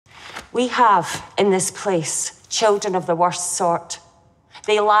We have, in this place, children of the worst sort.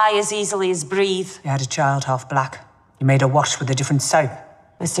 They lie as easily as breathe. You had a child half black. You made her wash with a different soap.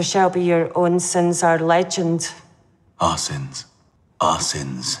 Mr. Shelby, your own sins are legend. Our sins. Our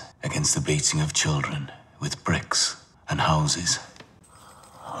sins against the beating of children with bricks and houses.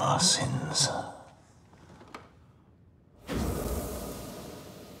 Our sins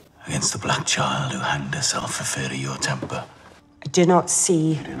against the black child who hanged herself for fear of your temper. I do not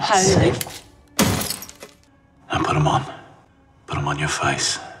see how... Now put them on. Put them on your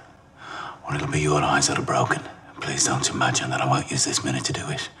face. Or it'll be your eyes that are broken. Please don't imagine that I won't use this minute to do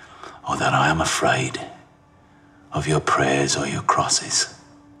it. Or that I am afraid of your prayers or your crosses.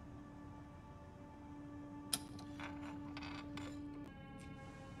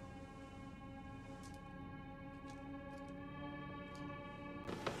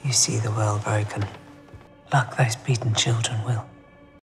 You see the world broken, like those beaten children will.